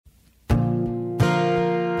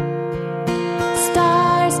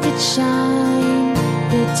shine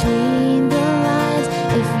between the lines.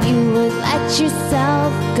 If you would let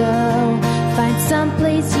yourself go, find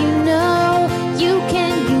someplace you know you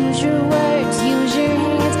can use your words, use your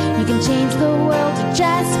hands. You can change the world or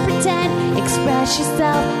just pretend. Express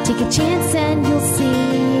yourself, take a chance, and you'll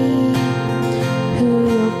see who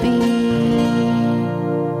you'll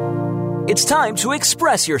be. It's time to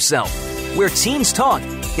express yourself, where teens talk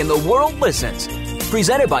and the world listens.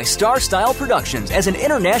 Presented by Star Style Productions as an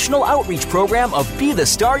international outreach program of Be the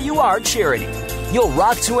Star You Are charity. You'll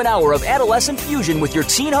rock to an hour of adolescent fusion with your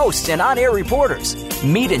teen hosts and on-air reporters.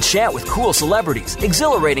 Meet and chat with cool celebrities,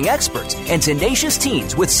 exhilarating experts, and tenacious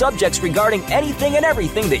teens with subjects regarding anything and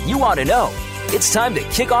everything that you want to know. It's time to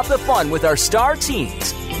kick off the fun with our star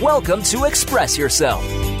teens. Welcome to Express Yourself.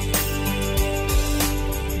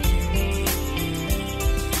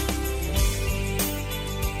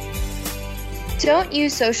 Don't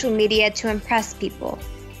use social media to impress people.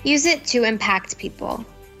 Use it to impact people.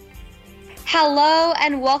 Hello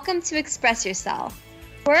and welcome to Express Yourself.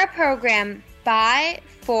 We're a program by,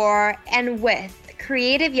 for, and with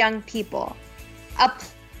creative young people. A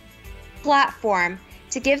platform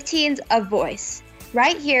to give teens a voice.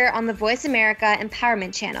 Right here on the Voice America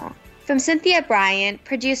Empowerment Channel. From Cynthia Bryant,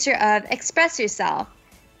 producer of Express Yourself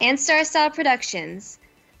and Star Style Productions,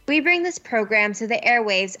 we bring this program to the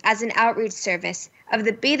airwaves as an outreach service of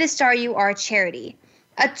the Be the Star You Are charity,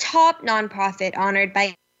 a top nonprofit honored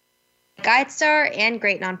by GuideStar and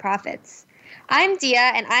great nonprofits. I'm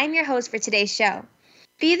Dia, and I'm your host for today's show.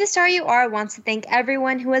 Be the Star You Are wants to thank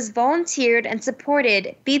everyone who has volunteered and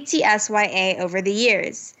supported BTSYA over the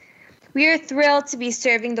years. We are thrilled to be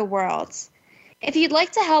serving the world. If you'd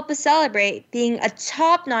like to help us celebrate being a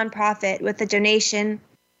top nonprofit with a donation,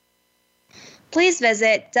 please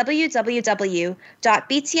visit www.btsya.org.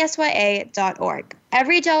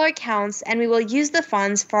 Every dollar counts, and we will use the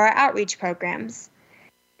funds for our outreach programs.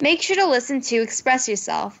 Make sure to listen to Express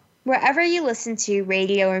Yourself wherever you listen to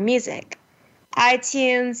radio or music.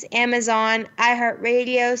 iTunes, Amazon,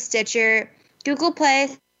 iHeartRadio, Stitcher, Google Play,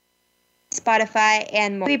 Spotify,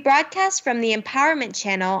 and more. We broadcast from the Empowerment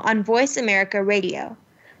Channel on Voice America Radio,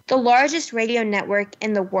 the largest radio network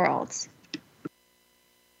in the world.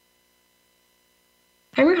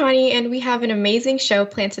 I'm Rouhani, and we have an amazing show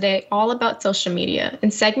planned today all about social media.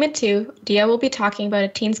 In segment 2, Dia will be talking about a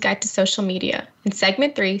teen's guide to social media. In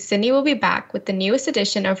segment 3, Sydney will be back with the newest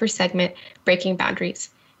edition of her segment, Breaking Boundaries.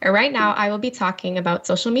 And right now, I will be talking about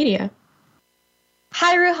social media.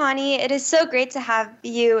 Hi, Rouhani. It is so great to have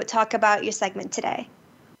you talk about your segment today.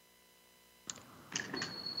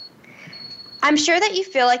 I'm sure that you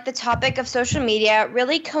feel like the topic of social media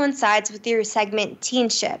really coincides with your segment,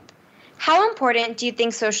 Teenship. How important do you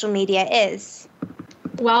think social media is?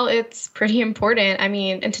 Well, it's pretty important. I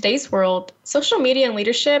mean, in today's world, social media and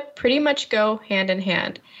leadership pretty much go hand in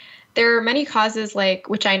hand. There are many causes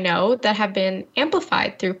which I know that have been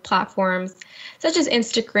amplified through platforms such as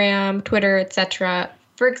Instagram, Twitter, etc.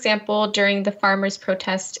 For example, during the farmers'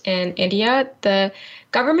 protest in India, the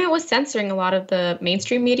government was censoring a lot of the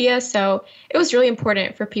mainstream media, so it was really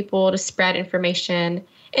important for people to spread information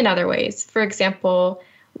in other ways. For example,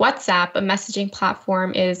 WhatsApp, a messaging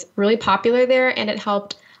platform, is really popular there, and it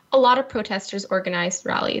helped a lot of protesters organize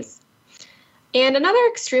rallies. And another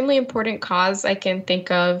extremely important cause I can think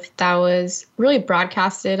of that was really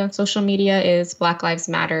broadcasted on social media is Black Lives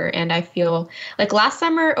Matter. And I feel like last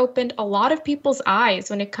summer opened a lot of people's eyes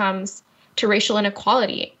when it comes to racial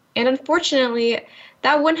inequality. And unfortunately,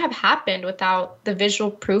 that wouldn't have happened without the visual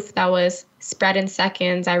proof that was spread in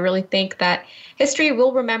seconds. I really think that history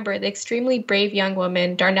will remember the extremely brave young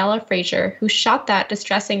woman, Darnella Frazier, who shot that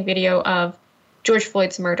distressing video of George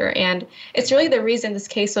Floyd's murder. And it's really the reason this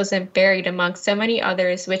case wasn't buried among so many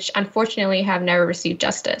others, which unfortunately have never received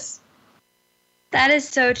justice. That is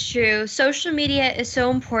so true. Social media is so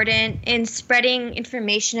important in spreading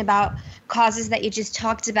information about causes that you just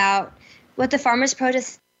talked about. With the farmers'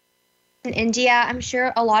 protests in India, I'm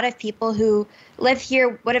sure a lot of people who live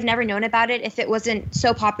here would have never known about it if it wasn't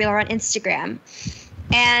so popular on Instagram.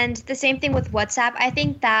 And the same thing with WhatsApp. I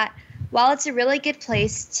think that while it's a really good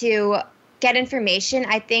place to get information,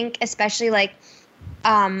 I think especially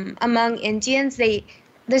among Indians,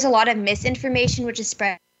 there's a lot of misinformation which is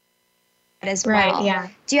spread as well. Right, yeah.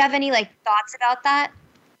 Do you have any thoughts about that?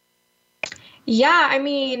 Yeah, I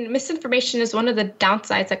mean, misinformation is one of the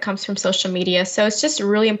downsides that comes from social media. So it's just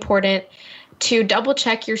really important to double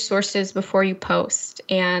check your sources before you post.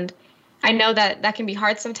 And I know that can be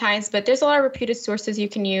hard sometimes, but there's a lot of reputed sources you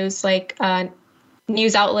can use, like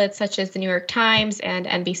news outlets such as the New York Times and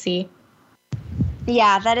NBC.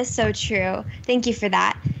 Yeah, that is so true. Thank you for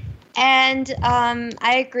that. And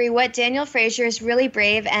I agree. What Danielle Frazier is really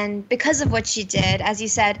brave, and because of what she did, as you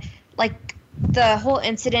said, like the whole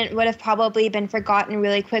incident would have probably been forgotten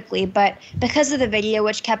really quickly. But because of the video,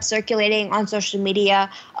 which kept circulating on social media,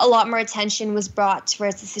 a lot more attention was brought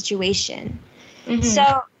towards the situation. Mm-hmm.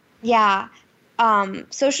 So, yeah,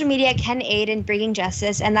 social media can aid in bringing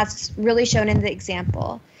justice, and that's really shown in the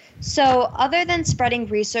example. So, other than spreading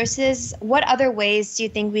resources, what other ways do you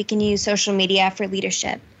think we can use social media for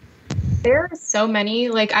leadership? There are so many.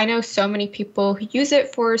 Like, I know so many people who use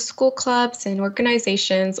it for school clubs and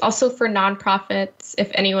organizations, also for nonprofits,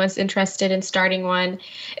 if anyone's interested in starting one.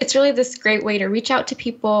 It's really this great way to reach out to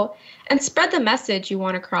people and spread the message you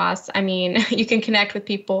want across. I mean, you can connect with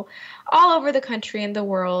people all over the country and the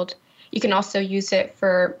world. You can also use it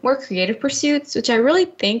for more creative pursuits, which I really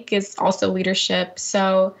think is also leadership.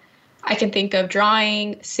 So I can think of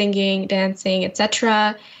drawing, singing, dancing,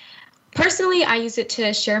 etc. Personally, I use it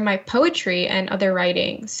to share my poetry and other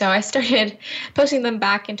writing. So I started posting them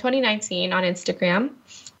back in 2019 on Instagram,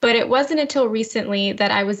 but it wasn't until recently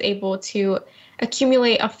that I was able to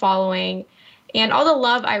accumulate a following. And all the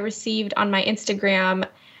love I received on my Instagram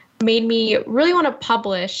made me really want to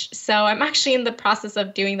publish. So I'm actually in the process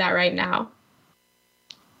of doing that right now.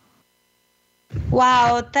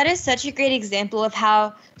 Wow, that is such a great example of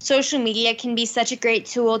how social media can be such a great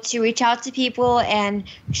tool to reach out to people and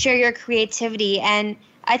share your creativity. And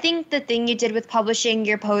I think the thing you did with publishing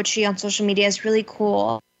your poetry on social media is really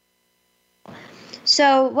cool.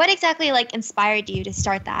 So what exactly inspired you to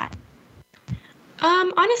start that?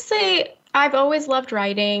 Honestly, I've always loved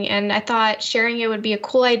writing, and I thought sharing it would be a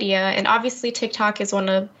cool idea. And obviously TikTok is one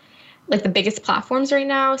of the biggest platforms right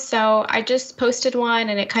now. So I just posted one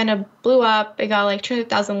and it kind of blew up. It got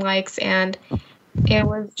 200,000 likes, and it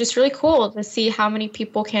was just really cool to see how many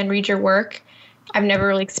people can read your work. I've never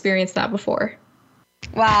really experienced that before.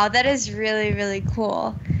 Wow, that is really, really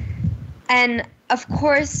cool. And of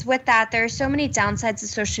course, with that, there are so many downsides of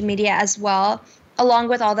social media as well, along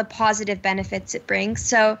with all the positive benefits it brings.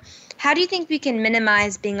 So how do you think we can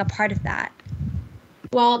minimize being a part of that?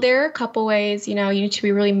 Well, there are a couple ways. You need to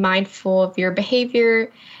be really mindful of your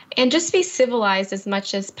behavior and just be civilized as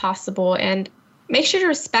much as possible, and make sure to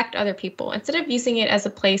respect other people instead of using it as a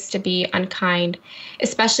place to be unkind,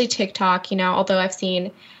 especially TikTok. Although I've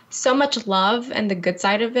seen so much love and the good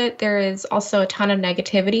side of it, there is also a ton of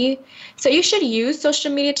negativity. So you should use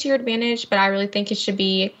social media to your advantage, but I really think it should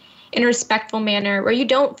be in a respectful manner where you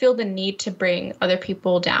don't feel the need to bring other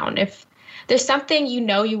people down. If there's something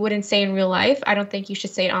you wouldn't say in real life, I don't think you should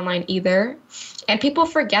say it online either. And people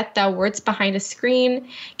forget that words behind a screen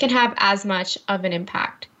can have as much of an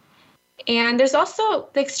impact. And there's also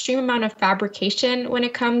the extreme amount of fabrication when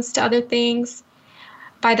it comes to other things.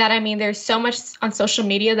 By that, I mean there's so much on social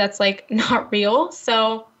media that's not real.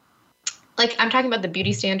 So I'm talking about the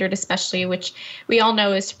beauty standard especially, which we all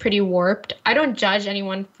know is pretty warped. I don't judge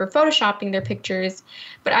anyone for photoshopping their pictures,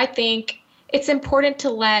 but I think it's important to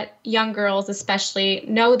let young girls especially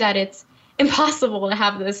know that it's impossible to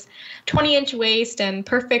have this 20-inch waist and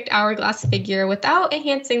perfect hourglass figure without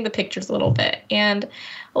enhancing the pictures a little bit. And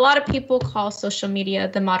a lot of people call social media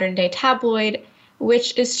the modern day tabloid,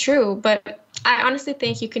 which is true, but I honestly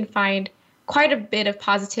think you can find quite a bit of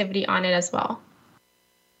positivity on it as well.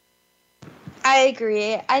 I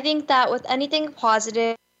agree. I think that with anything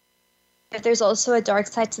positive, there's also a dark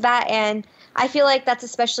side to that, and I feel like that's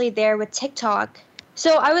especially there with TikTok.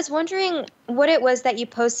 So I was wondering what it was that you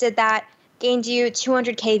posted that gained you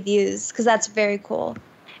 200K views, because that's very cool.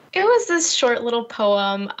 It was this short little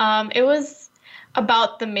poem. It was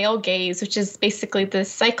about the male gaze, which is basically the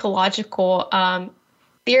psychological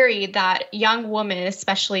theory that young women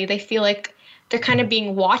especially, they feel like they're kind of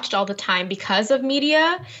being watched all the time because of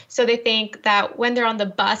media. So they think that when they're on the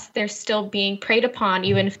bus, they're still being preyed upon,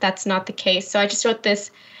 even if that's not the case. So I just wrote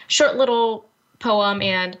this short little poem,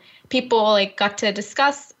 and people got to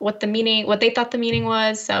discuss what they thought the meaning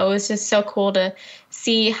was. So it was just so cool to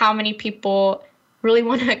see how many people really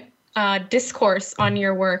want to discourse on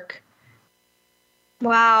your work.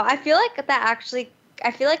 Wow, I feel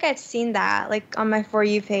like I've seen that on my For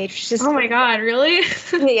You page. Just, oh my God, really?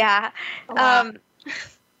 Yeah. Oh, wow.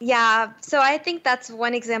 Yeah, so I think that's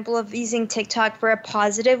one example of using TikTok for a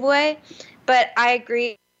positive way. But I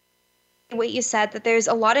agree with what you said, that there's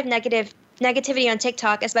a lot of negativity on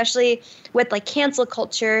TikTok, especially with cancel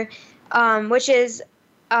culture, which is,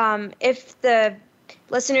 if the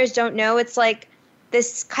listeners don't know, it's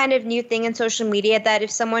this kind of new thing in social media that if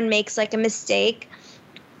someone makes a mistake,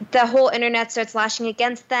 the whole internet starts lashing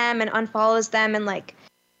against them and unfollows them and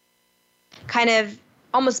kind of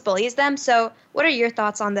almost bullies them. So what are your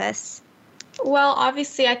thoughts on this? Well,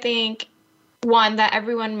 obviously, I think, one, that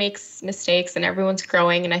everyone makes mistakes and everyone's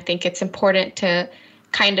growing, and I think it's important to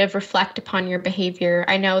kind of reflect upon your behavior.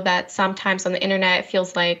 I know that sometimes on the internet it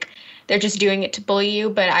feels like they're just doing it to bully you,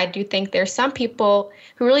 but I do think there's some people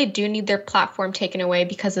who really do need their platform taken away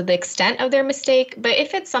because of the extent of their mistake. But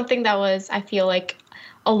if it's something that was, I feel like,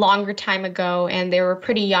 a longer time ago and they were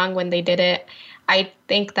pretty young when they did it, I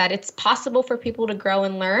think that it's possible for people to grow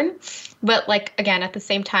and learn. But like, again, at the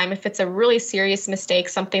same time, if it's a really serious mistake,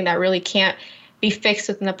 something that really can't be fixed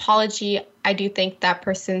with an apology, I do think that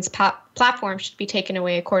person's platform should be taken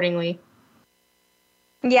away accordingly.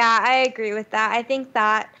 Yeah, I agree with that. I think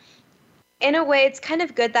that in a way it's kind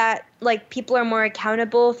of good that like people are more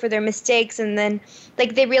accountable for their mistakes, and then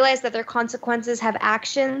like they realize that their consequences have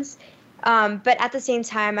actions. But at the same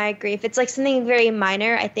time, I agree. If it's like something very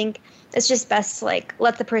minor, I think it's just best to like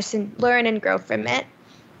let the person learn and grow from it.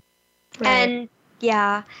 Right. And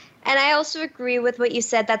yeah. And I also agree with what you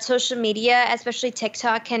said, that social media, especially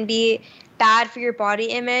TikTok, can be bad for your body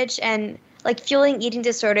image and like fueling eating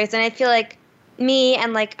disorders. And I feel like me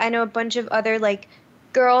and like I know a bunch of other like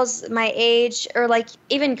girls my age, or like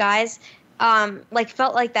even guys, like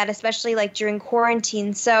felt like that, especially like during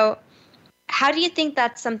quarantine. So how do you think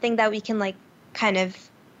that's something that we can like kind of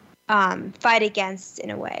fight against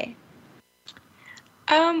in a way?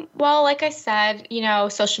 Well, like I said, you know,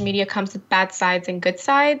 social media comes with bad sides and good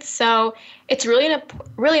sides. So it's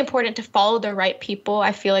really important to follow the right people.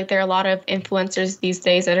 I feel like there are a lot of influencers these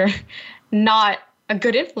days that are not a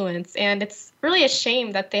good influence. And it's really a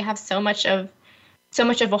shame that they have so much of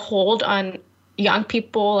a hold on young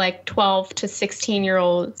people, like 12 to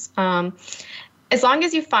 16-year-olds. As long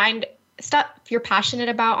as you find stuff you're passionate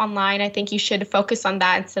about online, I think you should focus on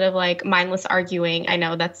that instead of like mindless arguing. I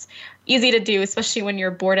know that's easy to do, especially when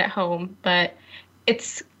you're bored at home, but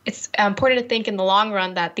it's important to think in the long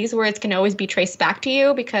run that these words can always be traced back to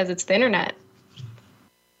you because it's the internet.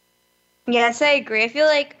 Yes, I agree. I feel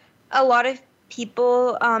like a lot of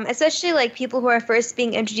people, especially like people who are first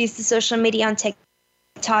being introduced to social media on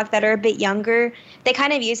TikTok that are a bit younger, they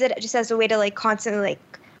kind of use it just as a way to like constantly like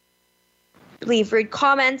leave rude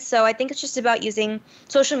comments. So I think it's just about using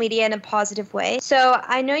social media in a positive way. So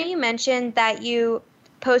I know you mentioned that you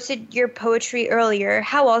posted your poetry earlier.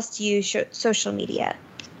 How else do you use social media?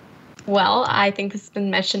 Well, I think this has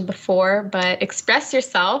been mentioned before, but Express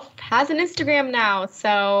Yourself has an Instagram now.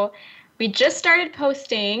 So we just started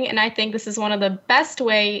posting, and I think this is one of the best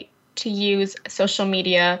way to use social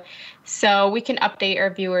media. So we can update our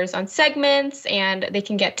viewers on segments, and they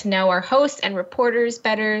can get to know our hosts and reporters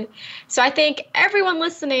better. So I think everyone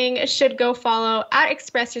listening should go follow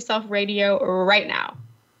 @Express Yourself Radio right now.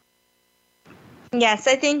 Yes,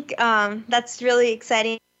 I think that's really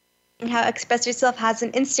exciting how Express Yourself has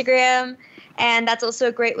an Instagram, and that's also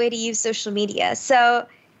a great way to use social media. So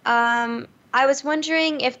I was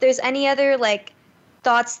wondering if there's any other like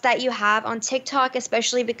thoughts that you have on TikTok,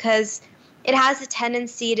 especially because it has a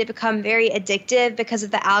tendency to become very addictive because of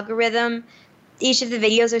the algorithm. Each of the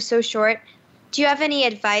videos are so short. Do you have any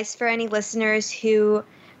advice for any listeners who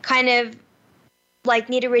kind of like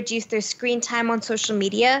need to reduce their screen time on social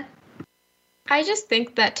media? I just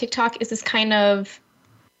think that TikTok is this kind of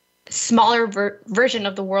smaller version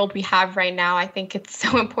of the world we have right now. I think it's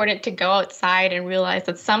so important to go outside and realize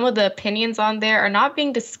that some of the opinions on there are not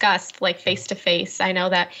being discussed like face to face. I know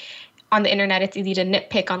that on the internet it's easy to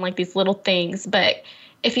nitpick on like these little things, but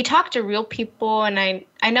if you talk to real people, and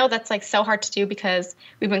I know that's like so hard to do because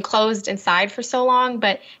we've been closed inside for so long,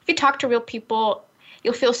 but if you talk to real people,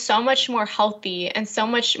 you'll feel so much more healthy and so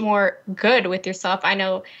much more good with yourself. I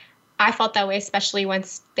know I felt that way, especially when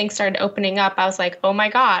things started opening up. I was like, oh my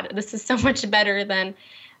God, this is so much better than,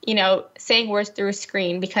 you know, saying words through a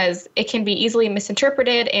screen, because it can be easily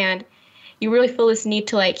misinterpreted and you really feel this need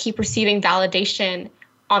to like keep receiving validation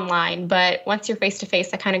online. But once you're face to face,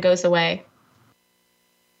 that kind of goes away.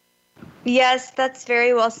 Yes, that's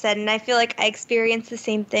very well said. And I feel like I experienced the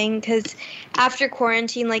same thing because after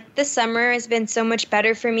quarantine, like this summer has been so much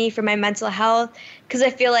better for me for my mental health, because I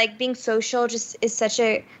feel like being social just is such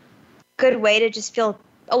a good way to just feel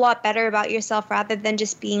a lot better about yourself rather than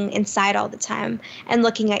just being inside all the time and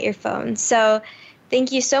looking at your phone. So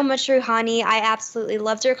thank you so much, Ruhani. I absolutely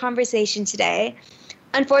loved our conversation today.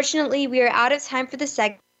 Unfortunately, we are out of time for the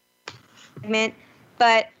segment,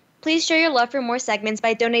 but please show your love for more segments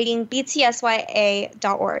by donating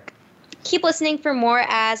btsya.org. Keep listening for more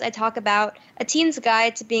as I talk about a teen's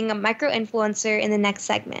guide to being a micro-influencer in the next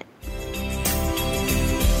segment.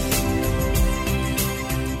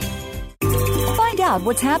 Find out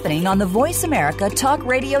what's happening on the Voice America Talk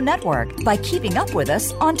Radio Network by keeping up with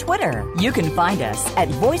us on Twitter. You can find us at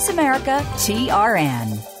Voice America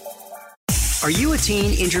TRN. Are you a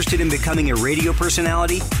teen interested in becoming a radio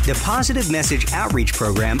personality? The Positive Message Outreach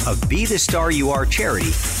Program of Be the Star You Are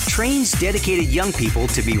charity trains dedicated young people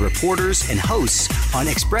to be reporters and hosts on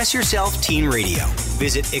Express Yourself Teen Radio.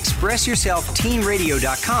 Visit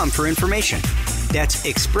ExpressYourselfTeenRadio.com for information. That's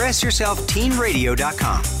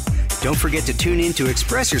ExpressYourselfTeenRadio.com. Don't forget to tune in to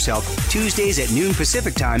Express Yourself Tuesdays at noon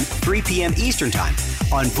Pacific Time, 3 p.m. Eastern Time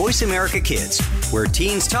on Voice America Kids, where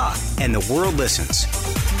teens talk and the world listens.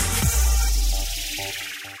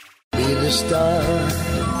 Be the star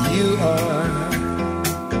you are.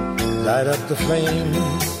 Light up the flame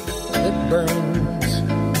that burns.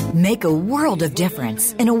 Make a world of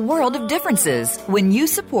difference in a world of differences when you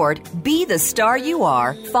support Be the Star You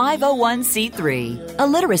Are 501c3, a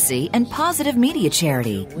literacy and positive media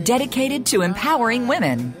charity dedicated to empowering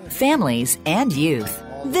women, families, and youth.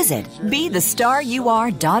 Visit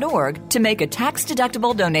BeTheStarYouAre.org to make a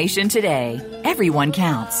tax-deductible donation today. Everyone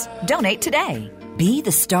counts. Donate today.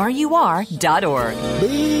 BeTheStarYouAre.org.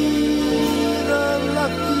 Be the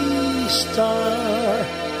lucky star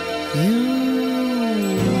you are.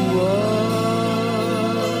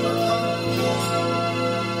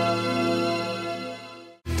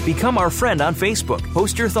 Become our friend on Facebook.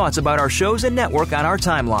 Post your thoughts about our shows and network on our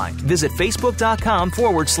timeline. Visit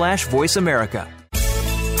Facebook.com/Voice America.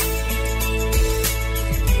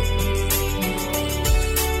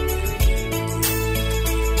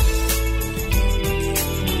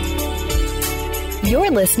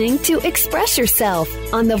 You're listening to Express Yourself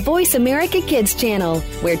on the Voice America Kids channel,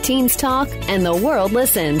 where teens talk and the world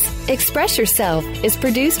listens. Express Yourself is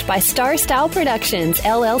produced by Star Style Productions,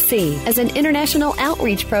 LLC, as an international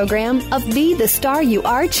outreach program of Be the Star You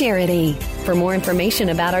Are charity. For more information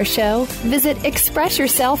about our show, visit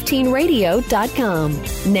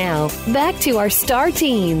ExpressYourselfTeenRadio.com. Now, back to our star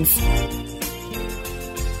teens.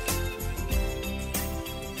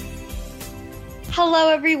 Hello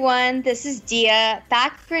everyone, this is Dia,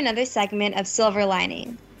 back for another segment of Silver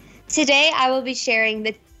Lining. Today I will be sharing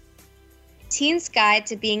the teen's guide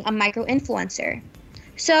to being a micro-influencer.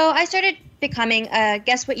 So I started becoming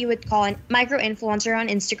guess what you would call a micro-influencer on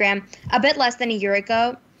Instagram a bit less than a year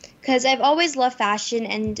ago, because I've always loved fashion,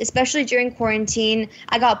 and especially during quarantine,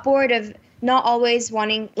 I got bored of not always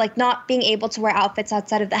not being able to wear outfits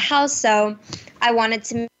outside of the house, so I wanted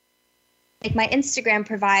to make my Instagram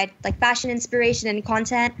provide fashion inspiration and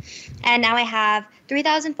content. And now I have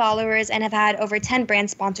 3,000 followers and have had over 10 brand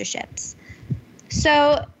sponsorships.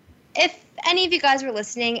 So if any of you guys were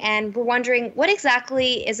listening and were wondering what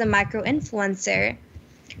exactly is a micro-influencer,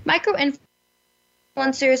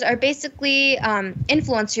 micro-influencers are basically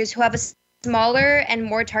influencers who have a smaller and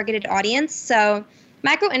more targeted audience. So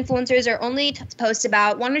micro-influencers are only post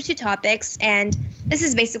about one or two topics, and this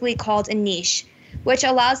is basically called a niche, which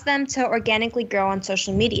allows them to organically grow on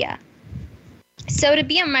social media. So to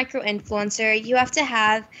be a micro-influencer, you have to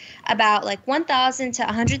have about 1,000 to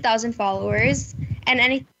 100,000 followers, and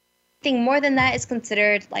anything more than that is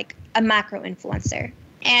considered a macro-influencer.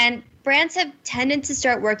 And brands have tended to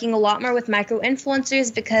start working a lot more with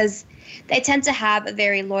micro-influencers because they tend to have a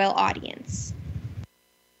very loyal audience.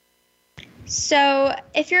 So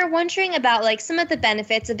if you're wondering about some of the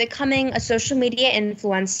benefits of becoming a social media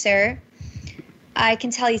influencer, I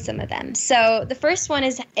can tell you some of them. So the first one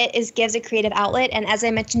is it gives a creative outlet. And as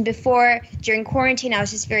I mentioned before, during quarantine, I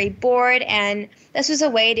was just very bored. And this was a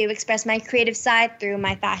way to express my creative side through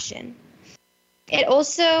my fashion. It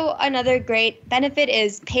also, another great benefit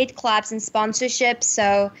is paid collabs and sponsorships.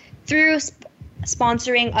 So through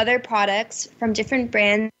sponsoring other products from different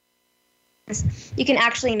brands, you can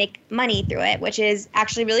actually make money through it, which is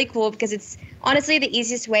actually really cool because it's honestly the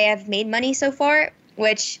easiest way I've made money so far,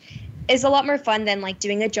 which is a lot more fun than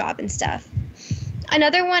doing a job and stuff.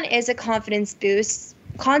 Another one is a confidence boost.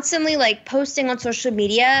 Constantly posting on social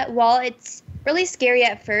media, while it's really scary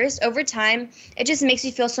at first, over time it just makes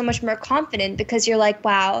you feel so much more confident because you're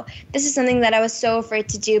wow, this is something that I was so afraid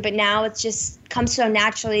to do, but now it's just comes so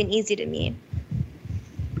naturally and easy to me.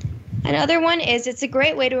 Another one is it's a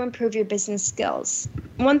great way to improve your business skills.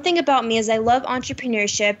 One thing about me is I love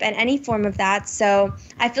entrepreneurship and any form of that, so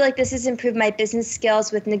I feel like this has improved my business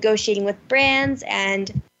skills with negotiating with brands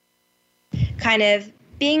and kind of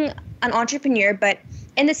being an entrepreneur, but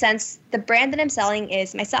in the sense the brand that I'm selling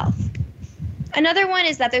is myself. Another one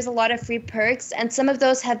is that there's a lot of free perks, and some of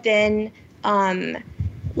those have been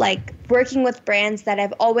working with brands that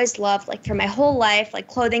I've always loved, for my whole life,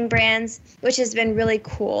 clothing brands, which has been really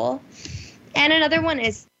cool. And another one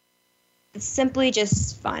is simply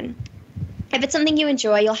just fun. If it's something you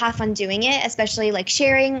enjoy, you'll have fun doing it, especially like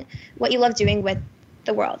sharing what you love doing with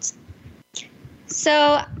the world.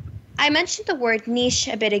 So I mentioned the word niche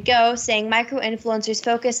a bit ago, saying micro-influencers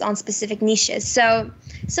focus on specific niches. So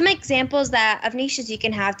some examples of niches you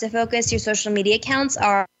can have to focus your social media accounts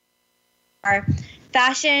are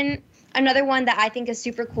fashion. Another one that I think is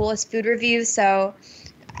super cool is food reviews. So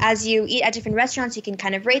as you eat at different restaurants, you can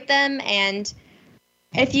kind of rate them, and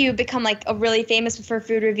if you become like a really famous for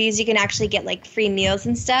food reviews, you can actually get like free meals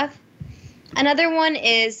and stuff. Another one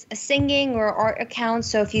is a singing or art account.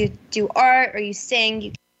 So if you do art or you sing,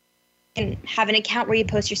 you can have an account where you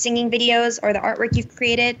post your singing videos or the artwork you've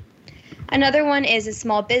created. Another one is a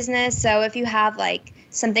small business. So if you have like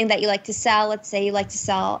something that you like to sell, let's say you like to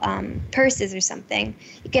sell purses or something,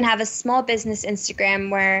 you can have a small business Instagram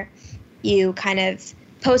where you kind of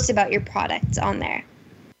post about your products on there.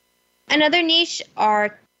 Another niche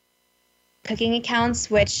are cooking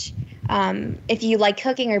accounts, which if you like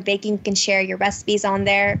cooking or baking, you can share your recipes on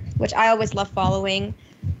there, which I always love following.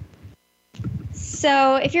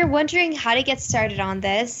 So if you're wondering how to get started on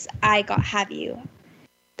this, have you.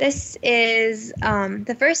 This is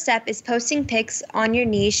the first step is posting pics on your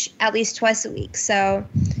niche at least twice a week. So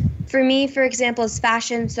for me, for example, is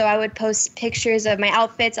fashion. So I would post pictures of my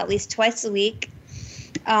outfits at least twice a week.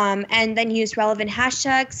 And then use relevant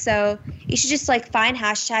hashtags. So you should just like find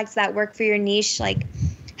hashtags that work for your niche, like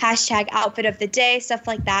hashtag outfit of the day, stuff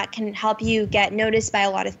like that can help you get noticed by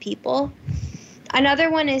a lot of people.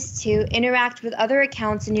 Another one is to interact with other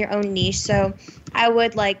accounts in your own niche. So I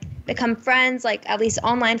would like become friends, like at least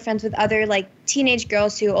online friends with other like teenage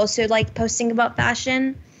girls who also like posting about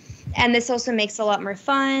fashion. And this also makes it a lot more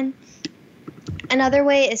fun. Another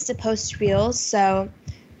way is to post reels. So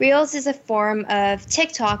Reels is a form of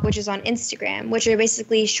TikTok, which is on Instagram, which are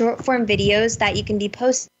basically short form videos that you can be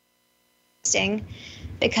posting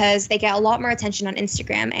because they get a lot more attention on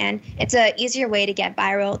Instagram, and it's an easier way to get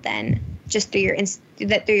viral than just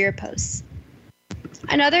through your posts.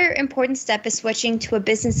 Another important step is switching to a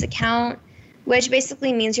business account, which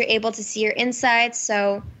basically means you're able to see your insights,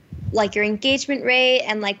 so like your engagement rate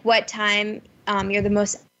and like what time you're the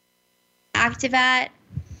most active at.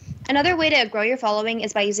 Another way to grow your following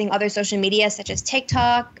is by using other social media such as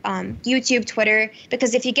TikTok, YouTube, Twitter,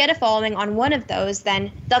 because if you get a following on one of those,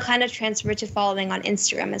 then they'll kind of transfer to following on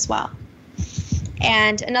Instagram as well.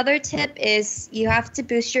 And another tip is you have to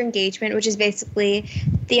boost your engagement, which is basically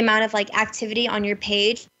the amount of like activity on your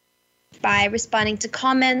page by responding to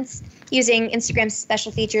comments, using Instagram's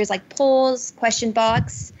special features like polls, question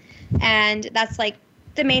box, and that's like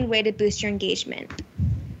the main way to boost your engagement.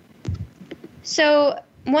 So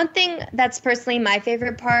one thing that's personally my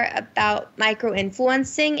favorite part about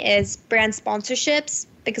micro-influencing is brand sponsorships,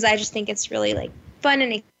 because I just think it's really like fun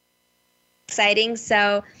and exciting.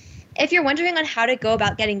 So if you're wondering on how to go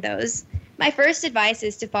about getting those, my first advice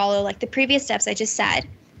is to follow like the previous steps I just said.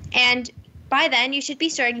 And by then you should be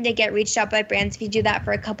starting to get reached out by brands if you do that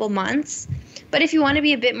for a couple months. But if you want to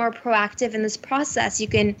be a bit more proactive in this process, you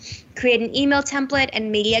can create an email template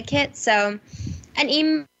and media kit. So an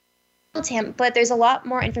email template, there's a lot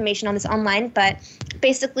more information on this online, but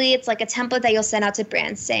basically it's like a template that you'll send out to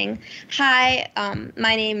brands saying, hi,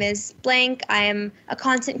 my name is blank, I am a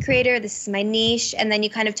content creator, this is my niche, and then you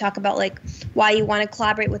kind of talk about like why you want to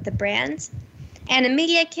collaborate with the brand. And a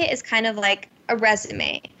media kit is kind of like a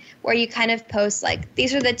resume where you kind of post like,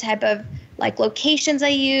 these are the type of like locations I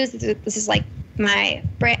use, this is like my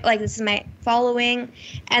brand, like this is my following,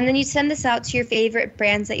 and then you send this out to your favorite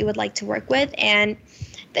brands that you would like to work with. And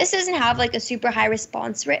this doesn't have like a super high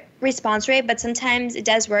response rate, but sometimes it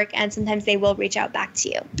does work, and sometimes they will reach out back to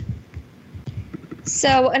you.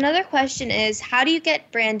 So another question is, how do you get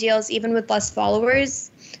brand deals even with less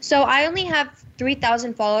followers? So I only have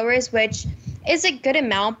 3,000 followers, which is a good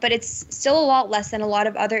amount, but it's still a lot less than a lot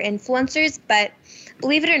of other influencers. But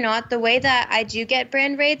believe it or not, the way that I do get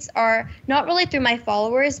brand rates are not really through my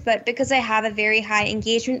followers, but because I have a very high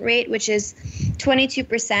engagement rate, which is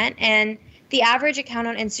 22%, and the average account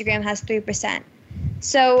on Instagram has 3%.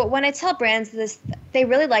 So when I tell brands this, they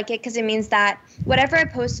really like it because it means that whatever I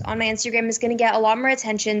post on my Instagram is going to get a lot more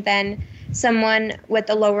attention than someone with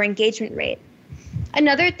a lower engagement rate.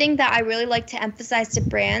 Another thing that I really like to emphasize to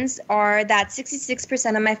brands are that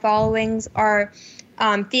 66% of my followings are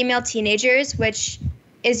female teenagers, which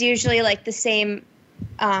is usually like the same,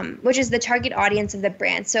 which is the target audience of the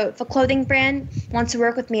brand. So if a clothing brand wants to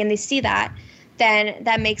work with me and they see that, then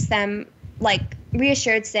that makes them like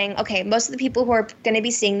reassured, saying, okay, most of the people who are going to be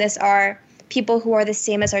seeing this are people who are the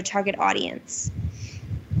same as our target audience.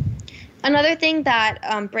 Another thing that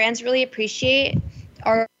brands really appreciate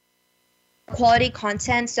are quality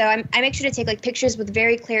content. So I make sure to take like pictures with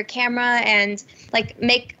very clear camera and like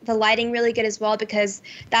make the lighting really good as well, because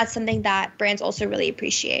that's something that brands also really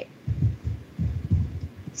appreciate.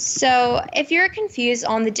 So if you're confused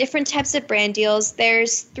on the different types of brand deals,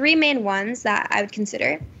 there's 3 main ones that I would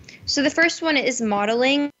consider. So the first one is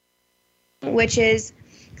modeling, which is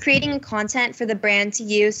creating content for the brand to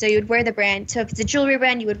use. So you would wear the brand. So if it's a jewelry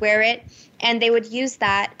brand, you would wear it, and they would use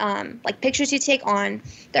that, like pictures you take on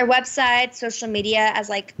their website, social media, as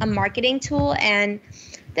like a marketing tool. And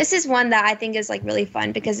this is one that I think is like really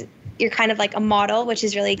fun because you're kind of like a model, which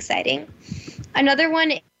is really exciting. Another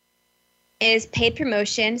one is paid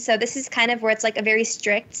promotion. So this is kind of where it's like a very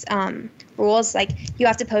strict rules, like you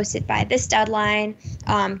have to post it by this deadline.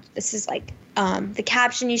 This is like the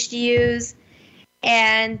caption you should use.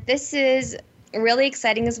 And this is really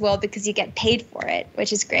exciting as well because you get paid for it,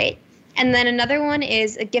 which is great. And then another one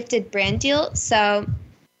is a gifted brand deal. So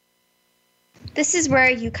this is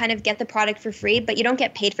where you kind of get the product for free, but you don't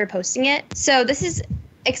get paid for posting it. So this is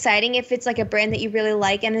exciting if it's like a brand that you really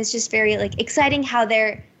like, and it's just very like exciting how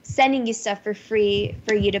they're sending you stuff for free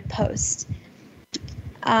for you to post.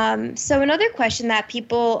 So another question that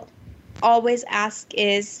people always ask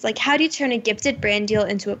is like, how do you turn a gifted brand deal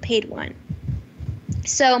into a paid one?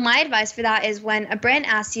 So my advice for that is when a brand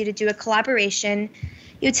asks you to do a collaboration,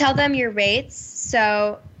 you tell them your rates,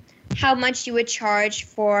 so how much you would charge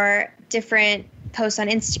for different posts on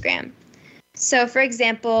Instagram. So for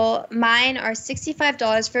example, mine are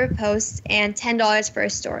 $65 for a post and $10 for a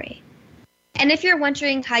story. And if you're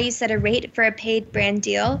wondering how you set a rate for a paid brand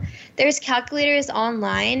deal, there's calculators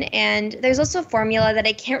online, and there's also a formula that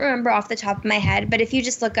I can't remember off the top of my head, but if you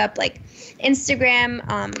just look up like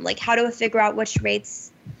Instagram, like how to figure out which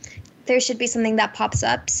rates, there should be something that pops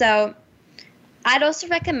up. So I'd also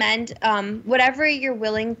recommend whatever you're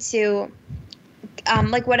willing to,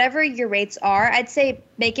 like whatever your rates are, I'd say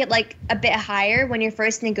make it like a bit higher when you're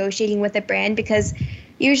first negotiating with a brand, because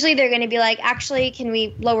usually they're going to be like, actually, can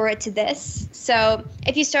we lower it to this? So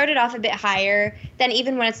if you started off a bit higher, then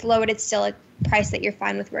even when it's lowered, it's still a price that you're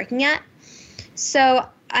fine with working at. So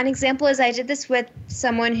an example is I did this with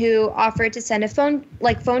someone who offered to send a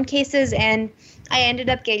phone cases, and I ended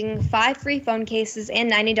up getting 5 free phone cases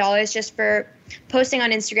and $90 just for posting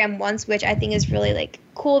on Instagram once, which I think is really like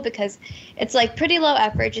cool because it's like pretty low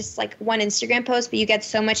effort, just like one Instagram post, but you get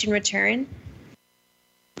so much in return.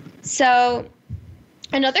 So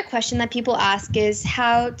another question that people ask is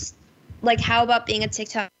how about being a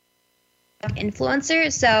TikTok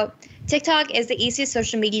influencer? So TikTok is the easiest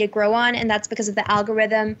social media to grow on, and that's because of the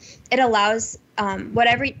algorithm. It allows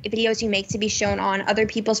whatever videos you make to be shown on other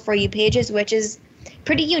people's For You pages, which is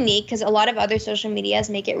pretty unique because a lot of other social medias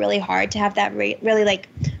make it really hard to have that really like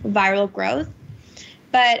viral growth.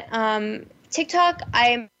 But TikTok,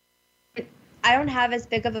 I don't have as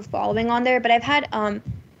big of a following on there, but I've had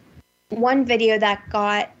one video that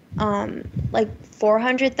got like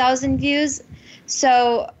 400,000 views.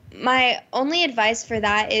 So my only advice for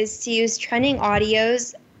that is to use trending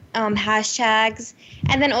audios, hashtags,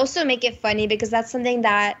 and then also make it funny because that's something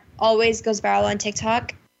that always goes viral on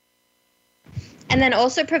TikTok. And then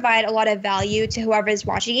also provide a lot of value to whoever is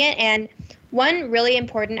watching it. And one really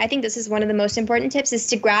important, I think this is one of the most important tips, is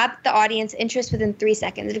to grab the audience interest within 3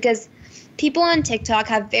 seconds, because people on TikTok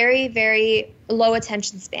have very, very low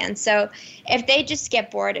attention span. So if they just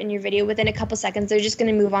get bored in your video within a couple seconds, they're just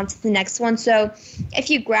going to move on to the next one. So if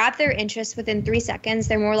you grab their interest within 3 seconds,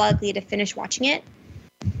 they're more likely to finish watching it.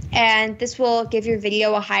 And this will give your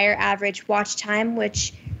video a higher average watch time,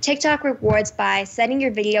 which TikTok rewards by sending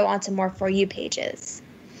your video onto more For You pages.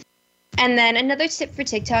 And then another tip for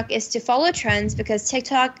TikTok is to follow trends, because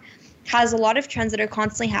TikTok has a lot of trends that are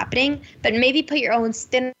constantly happening, but maybe put your own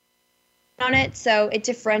spin on it so it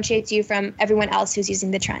differentiates you from everyone else who's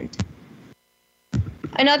using the trend.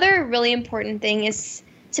 Another really important thing is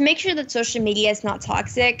to make sure that social media is not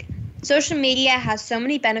toxic. Social media has so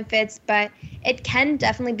many benefits, but it can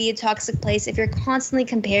definitely be a toxic place if you're constantly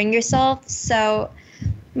comparing yourself. So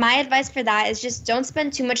my advice for that is just don't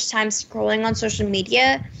spend too much time scrolling on social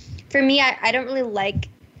media. For me, I don't really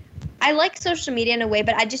I like social media in a way,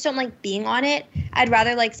 but I just don't like being on it. I'd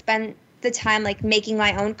rather like spend the time like making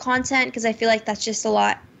my own content, because I feel like that's just a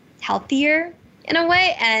lot healthier in a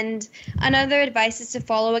way. And another advice is to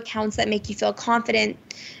follow accounts that make you feel confident.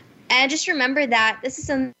 And just remember that this is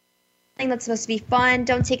something that's supposed to be fun.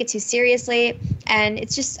 Don't take it too seriously. And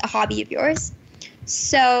it's just a hobby of yours.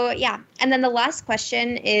 So yeah. And then the last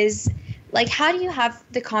question is like, how do you have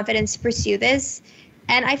the confidence to pursue this?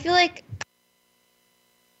 And I feel like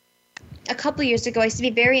a couple years ago, I used to be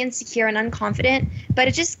very insecure and unconfident, but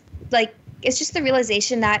it's just the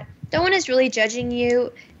realization that no one is really judging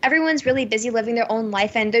you. Everyone's really busy living their own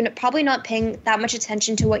life, and they're probably not paying that much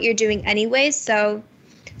attention to what you're doing anyways. So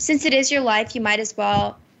since it is your life, you might as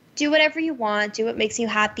well do whatever you want, do what makes you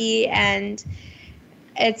happy. And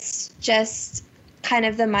it's just kind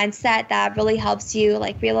of the mindset that really helps you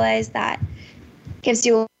realize that, gives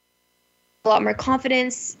you a lot more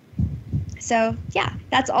confidence. So yeah,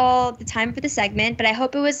 that's all the time for the segment, but I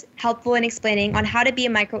hope it was helpful in explaining on how to be a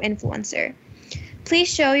micro-influencer. Please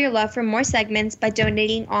show your love for more segments by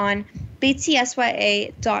donating on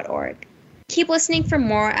btsya.org. Keep listening for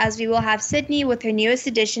more, as we will have Sydney with her newest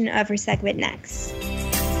edition of her segment next.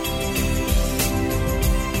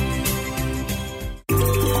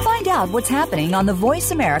 Find out what's happening on the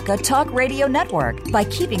Voice America Talk Radio Network by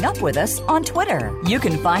keeping up with us on Twitter. You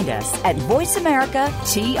can find us at Voice America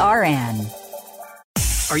TRN.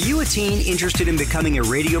 Are you a teen interested in becoming a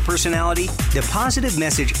radio personality? The Positive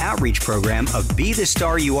Message Outreach Program of Be the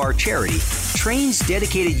Star You Are charity trains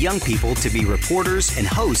dedicated young people to be reporters and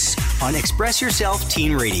hosts on Express Yourself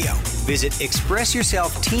Teen Radio. Visit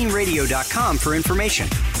expressyourselfteenradio.com for information.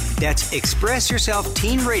 That's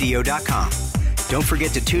expressyourselfteenradio.com. Don't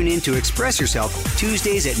forget to tune in to Express Yourself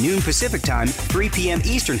Tuesdays at noon Pacific Time, 3 p.m.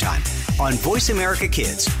 Eastern Time on Voice America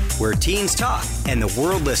Kids, where teens talk and the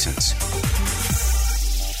world listens.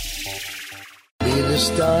 Be the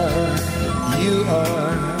star you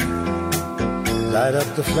are. Light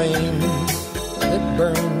up the flame that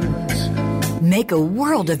burns. Make a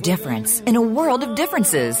world of difference in a world of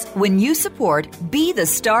differences when you support Be the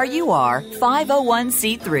Star You Are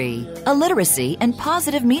 501c3, a literacy and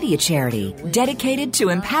positive media charity dedicated to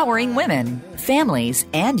empowering women, families,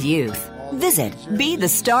 and youth. Visit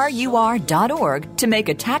BeTheStarYouAre.org to make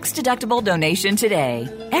a tax-deductible donation today.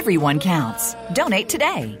 Everyone counts. Donate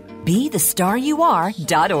today.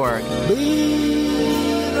 BeTheStarYouAre.org.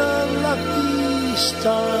 Be the lucky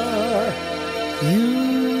star you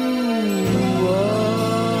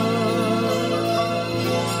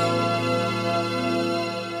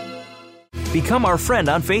Become our friend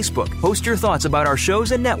on Facebook. Post your thoughts about our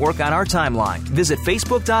shows and network on our timeline. Visit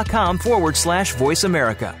Facebook.com/Voice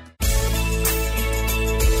America.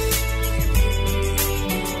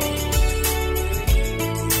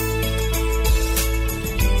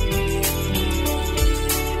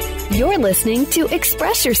 You're listening to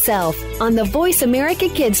Express Yourself on the Voice America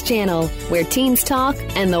Kids channel, where teens talk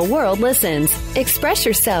and the world listens. Express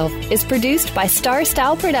Yourself is produced by Star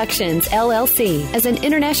Style Productions, LLC, as an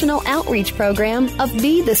international outreach program of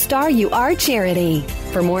Be the Star You Are charity.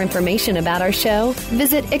 For more information about our show,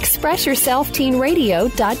 visit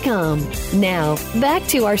expressyourselfteenradio.com. Now, back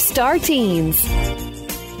to our star teens.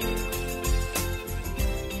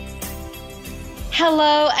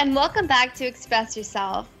 Hello, and welcome back to Express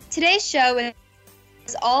Yourself. Today's show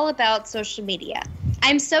is all about social media.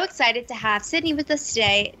 I'm so excited to have Sydney with us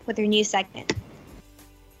today with her new segment.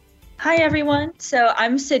 Hi everyone, so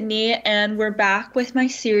I'm Sydney and we're back with my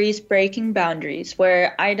series Breaking Boundaries,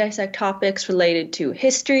 where I dissect topics related to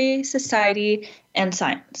history, society, and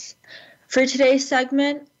science. For today's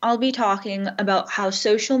segment, I'll be talking about how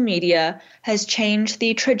social media has changed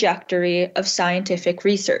the trajectory of scientific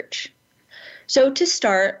research. So to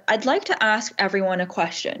start, I'd like to ask everyone a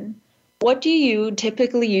question. What do you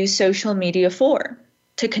typically use social media for?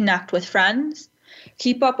 To connect with friends?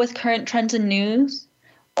 Keep up with current trends and news?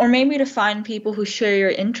 Or maybe to find people who share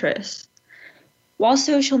your interests? While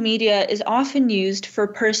social media is often used for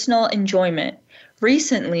personal enjoyment,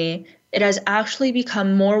 recently it has actually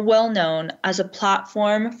become more well-known as a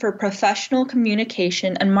platform for professional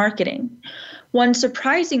communication and marketing. One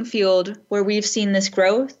surprising field where we've seen this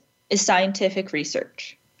growth is scientific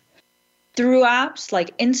research. Through apps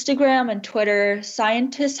like Instagram and Twitter,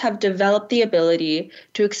 scientists have developed the ability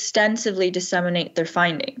to extensively disseminate their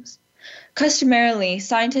findings. Customarily,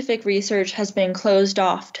 scientific research has been closed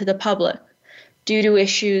off to the public due to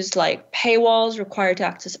issues like paywalls required to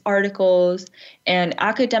access articles and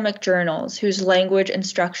academic journals whose language and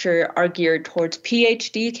structure are geared towards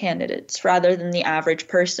PhD candidates rather than the average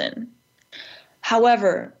person.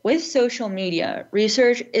 However, with social media,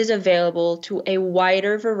 research is available to a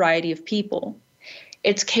wider variety of people.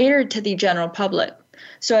 It's catered to the general public.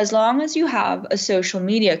 So as long as you have a social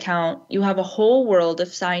media account, you have a whole world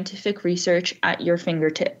of scientific research at your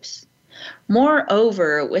fingertips.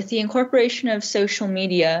 Moreover, with the incorporation of social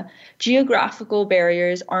media, geographical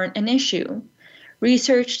barriers aren't an issue.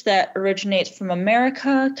 Research that originates from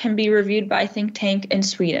America can be reviewed by a think tank in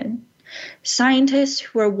Sweden. Scientists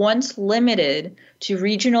who were once limited to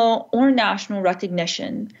regional or national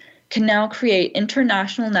recognition can now create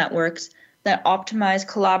international networks that optimize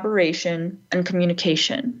collaboration and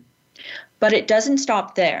communication. But it doesn't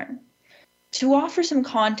stop there. To offer some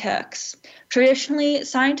context, traditionally,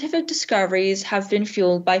 scientific discoveries have been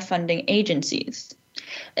fueled by funding agencies.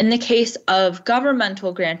 In the case of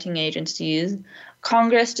governmental granting agencies,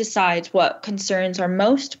 Congress decides what concerns are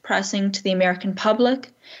most pressing to the American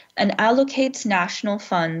public and allocates national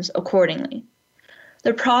funds accordingly.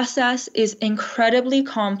 The process is incredibly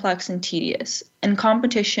complex and tedious, and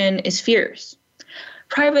competition is fierce.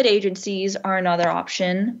 Private agencies are another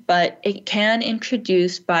option, but it can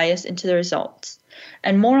introduce bias into the results,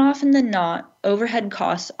 and more often than not, overhead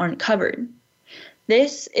costs aren't covered.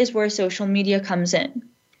 This is where social media comes in.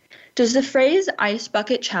 Does the phrase Ice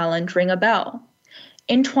Bucket Challenge ring a bell?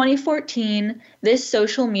 In 2014, this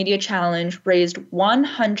social media challenge raised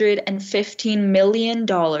 $115 million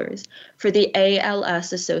for the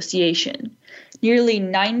ALS Association, nearly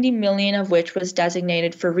 $90 million of which was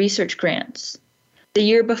designated for research grants. The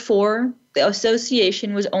year before, the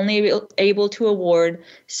association was only able to award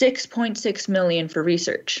 $6.6 million for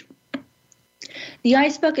research. The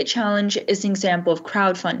Ice Bucket Challenge is an example of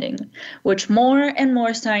crowdfunding, which more and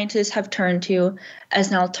more scientists have turned to as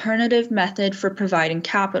an alternative method for providing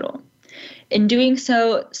capital. In doing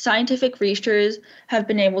so, scientific researchers have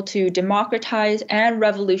been able to democratize and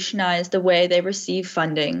revolutionize the way they receive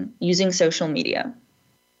funding using social media.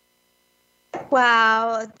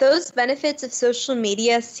 Wow, those benefits of social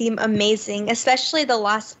media seem amazing, especially the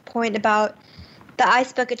last point about the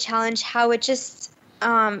Ice Bucket Challenge, how it just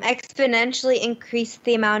exponentially increased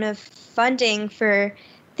the amount of funding for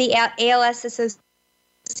the ALS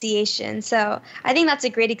Association. So I think that's a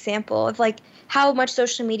great example of like how much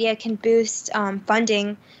social media can boost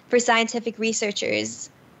funding for scientific researchers.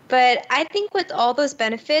 But I think with all those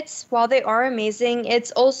benefits, while they are amazing,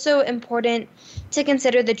 it's also important to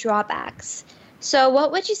consider the drawbacks. So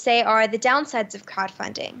what would you say are the downsides of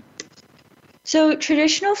crowdfunding? So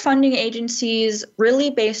traditional funding agencies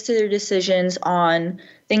really base their decisions on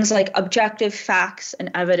things like objective facts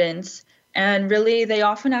and evidence, and really they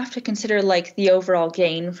often have to consider like the overall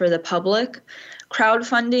gain for the public.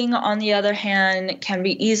 Crowdfunding, on the other hand, can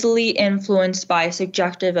be easily influenced by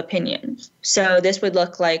subjective opinions. So this would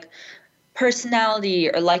look like personality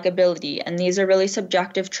or likability, and these are really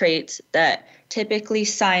subjective traits that typically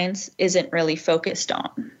science isn't really focused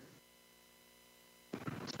on.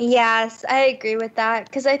 Yes, I agree with that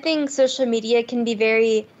because I think social media can be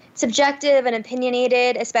very subjective and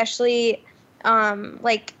opinionated, especially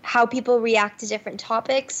like how people react to different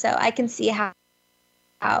topics. So I can see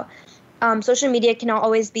how social media cannot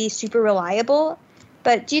always be super reliable.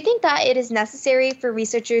 But do you think that it is necessary for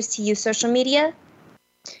researchers to use social media?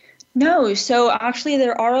 No, so actually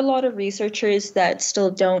there are a lot of researchers that still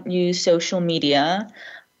don't use social media.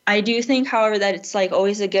 I do think, however, that it's like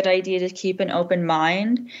always a good idea to keep an open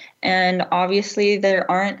mind. And obviously there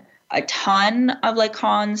aren't a ton of like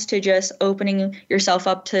cons to just opening yourself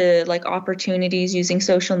up to like opportunities using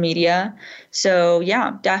social media. So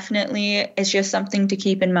yeah, definitely it's just something to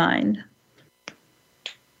keep in mind.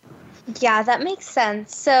 Yeah, that makes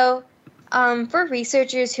sense. So for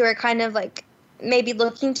researchers who are kind of like maybe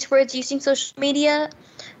looking towards using social media,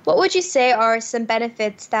 what would you say are some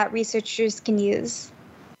benefits that researchers can use?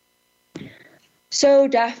 So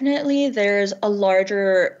definitely there's a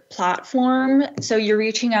larger platform. So you're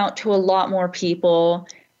reaching out to a lot more people.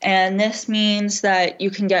 And this means that you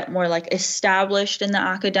can get more like established in the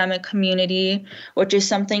academic community, which is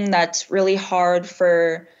something that's really hard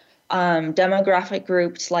for demographic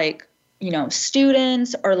groups like, you know,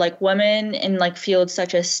 students or like women in like fields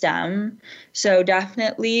such as STEM. So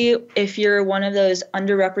definitely if you're one of those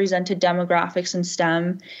underrepresented demographics in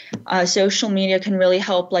STEM, social media can really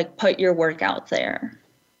help like put your work out there.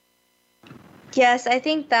 Yes, I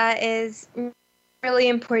think that is a really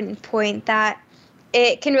important point, that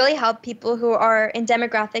it can really help people who are in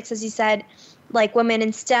demographics, as you said, like women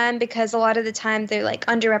in STEM, because a lot of the time they're like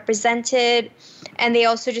underrepresented, and they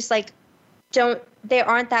also just like there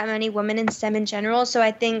aren't that many women in STEM in general. So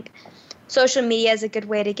I think social media is a good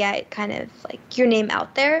way to get kind of like your name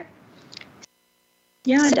out there.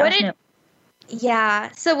 Yeah, so definitely.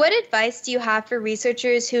 So what advice do you have for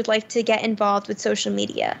researchers who'd like to get involved with social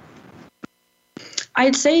media?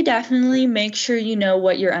 I'd say definitely make sure you know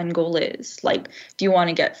what your end goal is. Like, do you want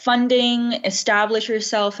to get funding, establish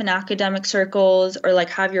yourself in academic circles, or like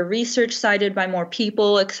have your research cited by more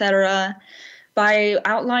people, etc.? By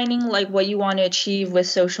outlining like what you want to achieve with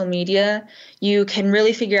social media, you can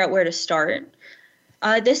really figure out where to start.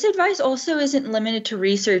 This advice also isn't limited to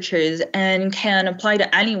researchers and can apply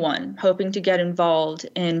to anyone hoping to get involved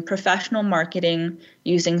in professional marketing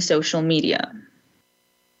using social media.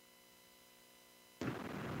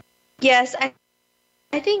 Yes, I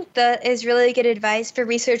I think that is really good advice for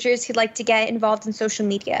researchers who'd like to get involved in social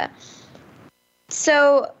media.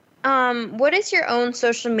 So, what is your own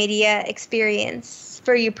social media experience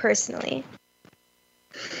for you personally?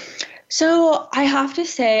 So I have to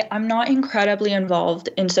say I'm not incredibly involved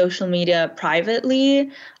in social media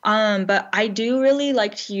privately, but I do really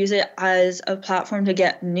like to use it as a platform to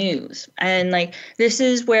get news. And like this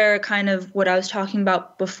is where kind of what I was talking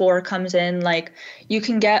about before comes in. Like you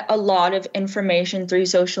can get a lot of information through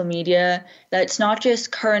social media that's not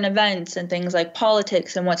just current events and things like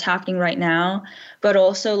politics and what's happening right now, but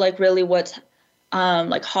also like really what's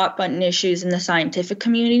like hot button issues in the scientific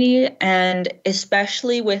community. And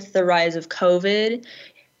especially with the rise of COVID,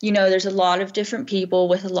 you know, there's a lot of different people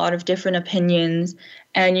with a lot of different opinions,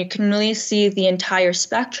 and you can really see the entire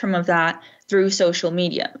spectrum of that through social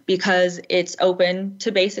media because it's open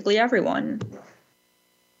to basically everyone.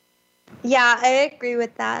 Yeah, I agree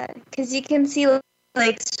with that because you can see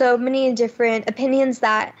like so many different opinions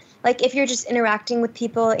that like if you're just interacting with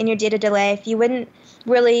people in your day-to-day life, you wouldn't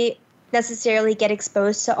really necessarily get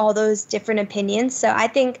exposed to all those different opinions. So I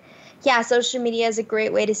think, yeah, social media is a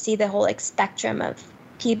great way to see the whole like spectrum of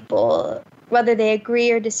people, whether they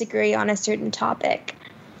agree or disagree on a certain topic.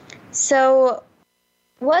 So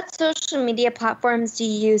what social media platforms do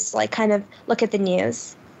you use to like kind of look at the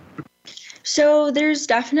news? So there's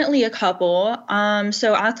definitely a couple.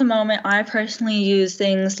 So at the moment, I personally use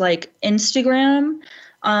things like Instagram,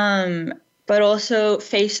 but also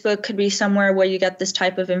Facebook could be somewhere where you get this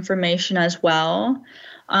type of information as well.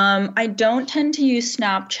 I don't tend to use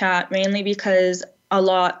Snapchat mainly because a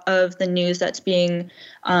lot of the news that's being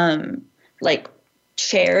like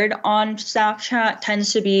shared on Snapchat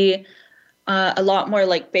tends to be a lot more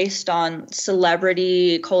like based on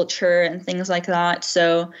celebrity culture and things like that.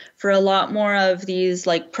 So for a lot more of these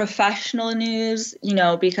like professional news, you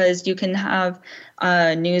know, because you can have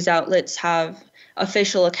news outlets have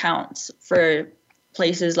official accounts for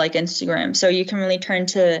places like Instagram. So you can really turn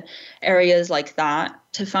to areas like that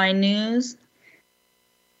to find news.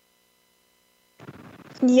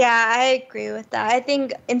 Yeah, I agree with that. I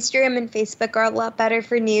think Instagram and Facebook are a lot better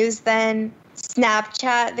for news than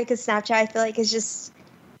Snapchat because Snapchat I feel like is just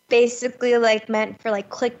basically like meant for like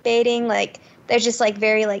clickbaiting. Like there's just like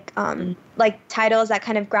very like titles that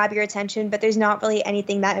kind of grab your attention, but there's not really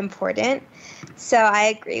anything that important. So I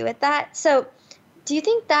agree with that. So do you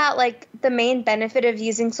think that like the main benefit of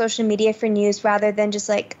using social media for news rather than just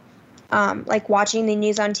like watching the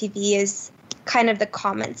news on TV is kind of the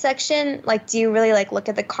comment section? Like, do you really like look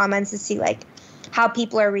at the comments to see like how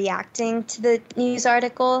people are reacting to the news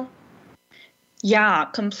article? Yeah,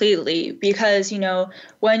 completely. Because, you know,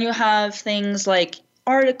 when you have things like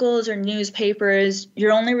articles or newspapers,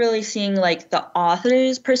 you're only really seeing like the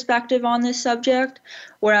author's perspective on this subject.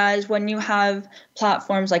 Whereas when you have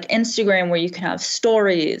platforms like Instagram where you can have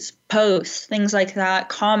stories, posts, things like that,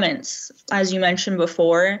 comments, as you mentioned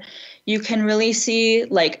before, you can really see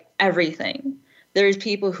like everything. There's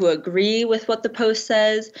people who agree with what the post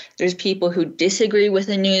says. There's people who disagree with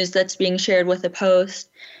the news that's being shared with the post.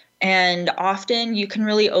 And often you can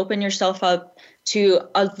really open yourself up to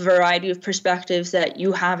a variety of perspectives that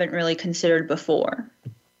you haven't really considered before.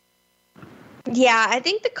 Yeah, I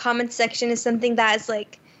think the comment section is something that is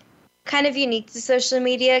like kind of unique to social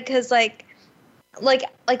media because like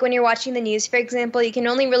when you're watching the news, for example, you can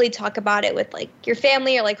only really talk about it with like your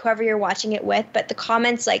family or like whoever you're watching it with. But the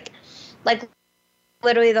comments, like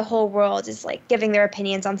literally the whole world is like giving their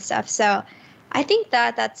opinions on stuff. So I think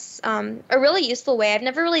that that's a really useful way. I've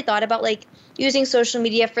never really thought about like using social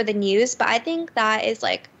media for the news, but I think that is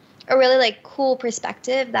like a really like cool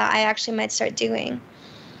perspective that I actually might start doing.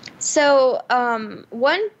 So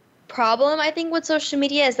one problem I think with social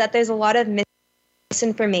media is that there's a lot of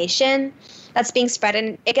misinformation that's being spread,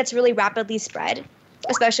 and it gets really rapidly spread,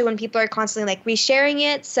 especially when people are constantly like resharing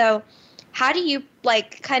it. So how do you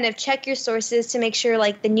like kind of check your sources to make sure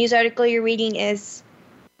like the news article you're reading is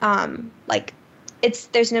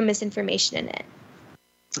there's no misinformation in it?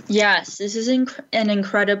 Yes, this is an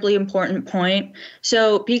incredibly important point.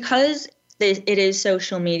 So because it is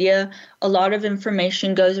social media, a lot of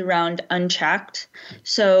information goes around unchecked.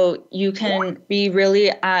 So you can be really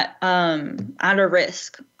at a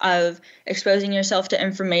risk of exposing yourself to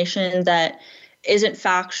information that isn't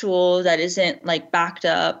factual, that isn't like backed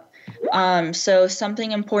up. So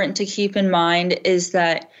something important to keep in mind is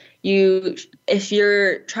that if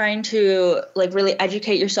you're trying to like really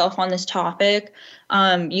educate yourself on this topic,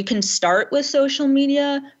 you can start with social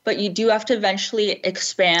media, but you do have to eventually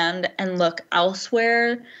expand and look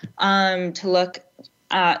elsewhere to look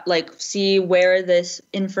at see where this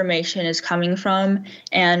information is coming from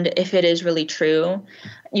and if it is really true.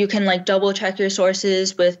 You can double check your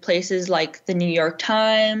sources with places like the New York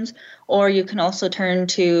Times, or you can also turn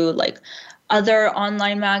to other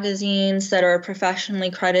online magazines that are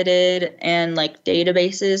professionally credited and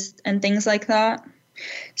databases and things like that.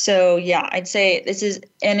 So yeah, I'd say this is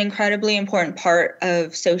an incredibly important part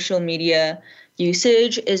of social media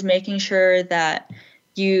usage, is making sure that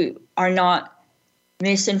you are not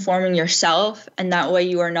misinforming yourself, and that way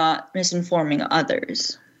you are not misinforming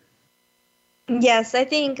others. Yes, I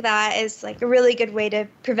think that is a really good way to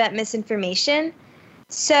prevent misinformation.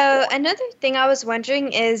 So another thing I was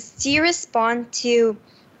wondering is, do you respond to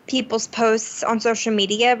people's posts on social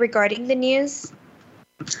media regarding the news?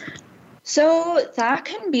 So that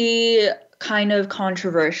can be kind of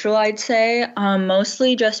controversial, I'd say,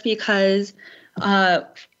 mostly just because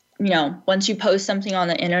once you post something on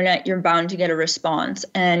the internet, you're bound to get a response,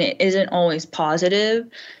 and it isn't always positive.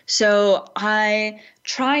 So I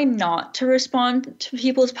try not to respond to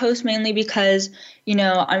people's posts, mainly because,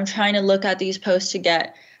 I'm trying to look at these posts to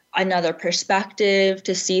get another perspective,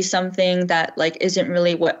 to see something that isn't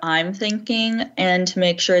really what I'm thinking, and to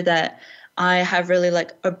make sure that I have really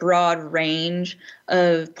a broad range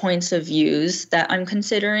of points of views that I'm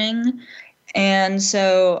considering. And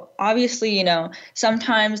so obviously,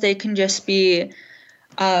 sometimes they can just be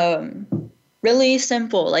really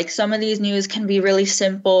simple. Some of these news can be really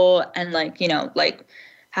simple and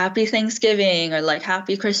Happy Thanksgiving or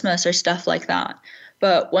Happy Christmas or stuff like that.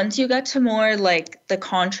 But once you get to more the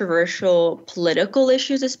controversial political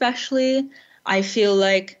issues, especially, I feel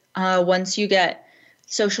once you get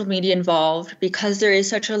social media involved, because there is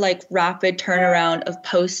such a rapid turnaround of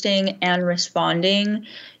posting and responding,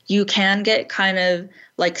 you can get kind of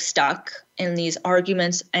stuck in these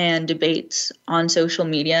arguments and debates on social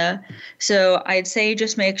media. So I'd say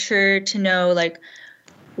just make sure to know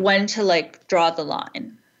when to draw the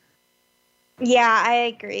line. Yeah, I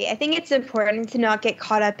agree. I think it's important to not get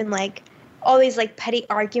caught up in all these petty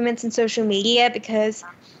arguments in social media, because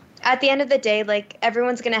at the end of the day,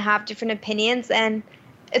 everyone's going to have different opinions, and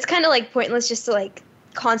it's kind of pointless just to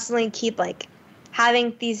constantly keep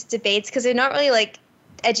having these debates, because they're not really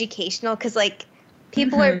educational, because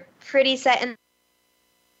people are pretty set in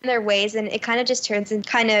their ways, and it kind of just turns in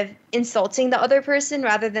kind of insulting the other person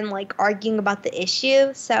rather than arguing about the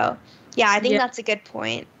issue. So yeah, I think that's a good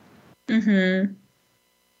point.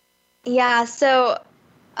 Yeah, so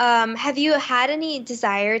have you had any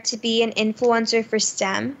desire to be an influencer for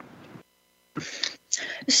STEM?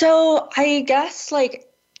 So I guess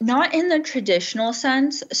not in the traditional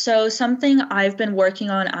sense. So something I've been working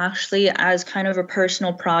on actually as kind of a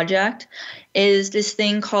personal project is this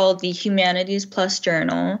thing called the Humanities Plus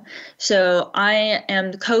Journal. So I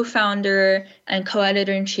am the co-founder and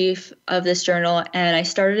co-editor-in-chief of this journal, and I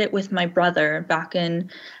started it with my brother back in,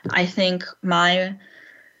 I think, my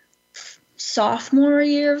sophomore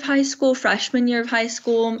year of high school, freshman year of high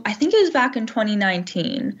school. I think it was back in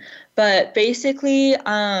 2019. But basically,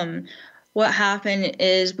 what happened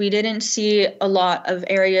is we didn't see a lot of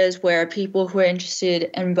areas where people who are interested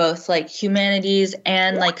in both humanities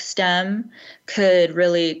and STEM could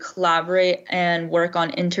really collaborate and work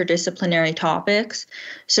on interdisciplinary topics.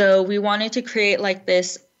 So we wanted to create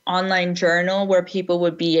this online journal where people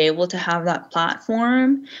would be able to have that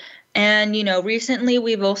platform. And, recently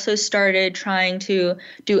we've also started trying to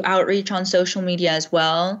do outreach on social media as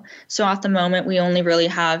well. So at the moment, we only really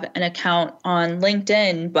have an account on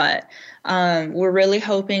LinkedIn, but we're really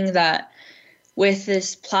hoping that with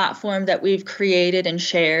this platform that we've created and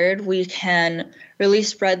shared, we can really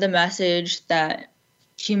spread the message that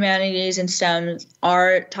humanities and STEM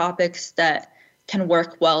are topics that can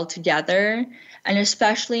work well together. And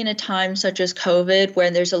especially in a time such as COVID, where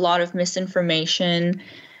there's a lot of misinformation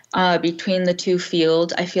between the two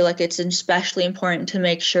fields, I feel it's especially important to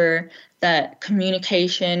make sure that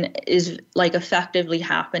communication is effectively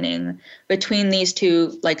happening between these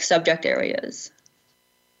two subject areas.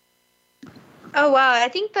 Oh wow, I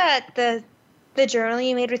think that the journal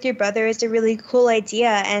you made with your brother is a really cool idea,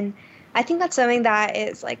 and I think that's something that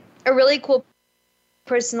is a really cool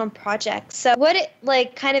personal project. So what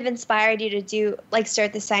kind of inspired you to do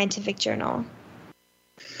start the scientific journal?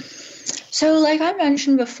 So I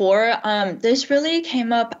mentioned before, this really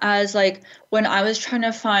came up as when I was trying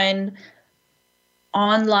to find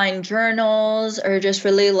online journals or just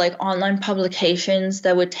really online publications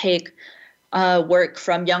that would take work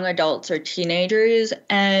from young adults or teenagers.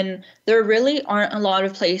 And there really aren't a lot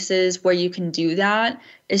of places where you can do that,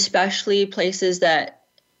 especially places that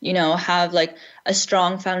have like a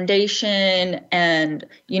strong foundation, and,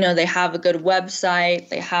 they have a good website,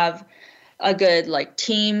 they have a good like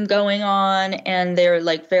team going on, and they're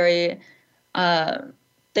like very,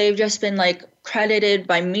 they've just been like credited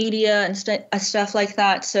by media and stuff like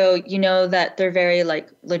that. So, that they're very like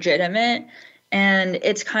legitimate. And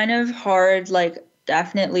it's kind of hard, like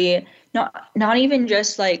definitely not even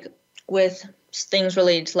just like with things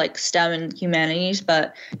related to like STEM and humanities,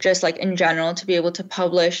 but just like in general to be able to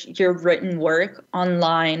publish your written work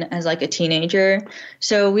online as like a teenager.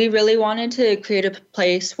 So we really wanted to create a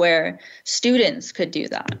place where students could do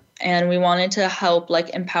that. And we wanted to help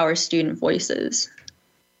like empower student voices.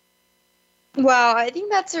 Wow, I think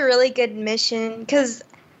that's a really good mission, because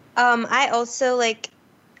I also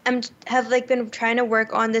have been trying to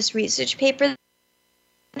work on this research paper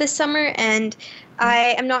this summer, and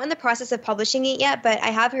I am not in the process of publishing it yet, but I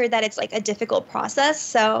have heard that it's like a difficult process.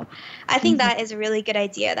 So I think that is a really good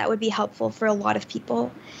idea. That would be helpful for a lot of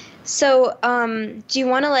people. So do you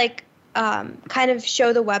want to kind of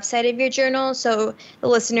show the website of your journal so the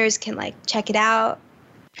listeners can like check it out?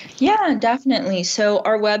 Yeah, definitely. So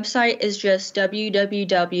our website is just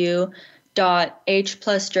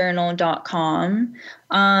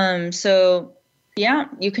www.hplusjournal.com. So yeah,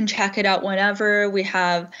 you can check it out whenever. We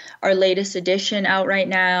have our latest edition out right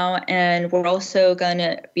now, and we're also going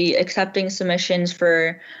to be accepting submissions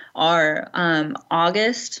for our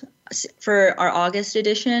August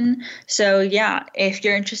edition. So yeah, if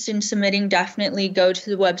you're interested in submitting, definitely go to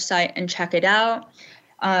the website and check it out.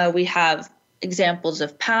 We have examples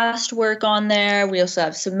of past work on there. We also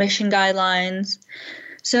have submission guidelines.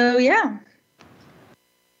 So yeah.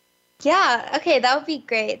 Yeah, okay, that would be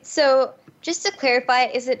great. So just to clarify,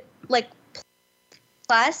 is it like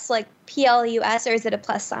plus, like PLUS, or is it a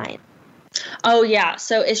plus sign? Oh, yeah.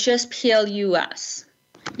 So it's just PLUS.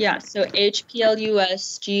 Yeah. So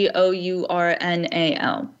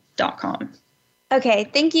HPLUSGOURNAL.com. Okay.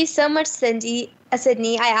 Thank you so much, Sydney.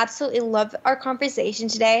 I absolutely love our conversation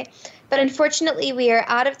today, but unfortunately we are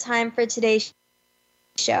out of time for today's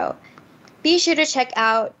show. Be sure to check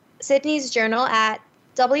out Sydney's journal at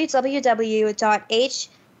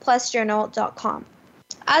www.hplusjournal.com.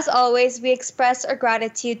 As always, we express our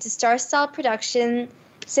gratitude to Star Style Production,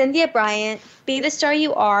 Cynthia Bryant, Be the Star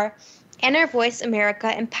You Are, and our Voice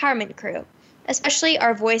America Empowerment crew, especially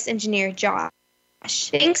our voice engineer, Josh.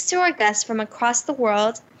 Thanks to our guests from across the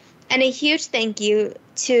world, and a huge thank you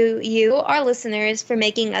to you, our listeners, for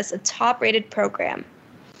making us a top-rated program.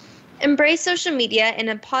 Embrace social media in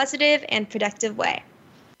a positive and productive way.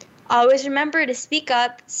 Always remember to speak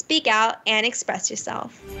up, speak out, and express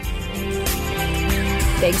yourself.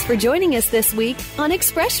 Thanks for joining us this week on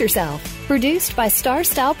Express Yourself, produced by Star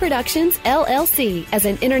Style Productions, LLC, as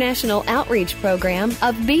an international outreach program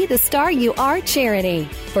of Be the Star You Are charity.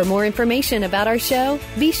 For more information about our show,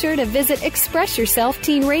 be sure to visit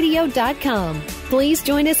ExpressYourselfTeenRadio.com. Please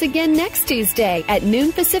join us again next Tuesday at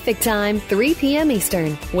noon Pacific Time, 3 p.m.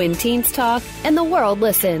 Eastern, when teens talk and the world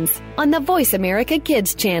listens, on the Voice America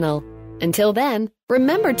Kids channel. Until then,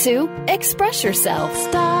 remember to express yourself.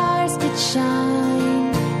 Stars that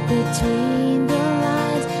shine between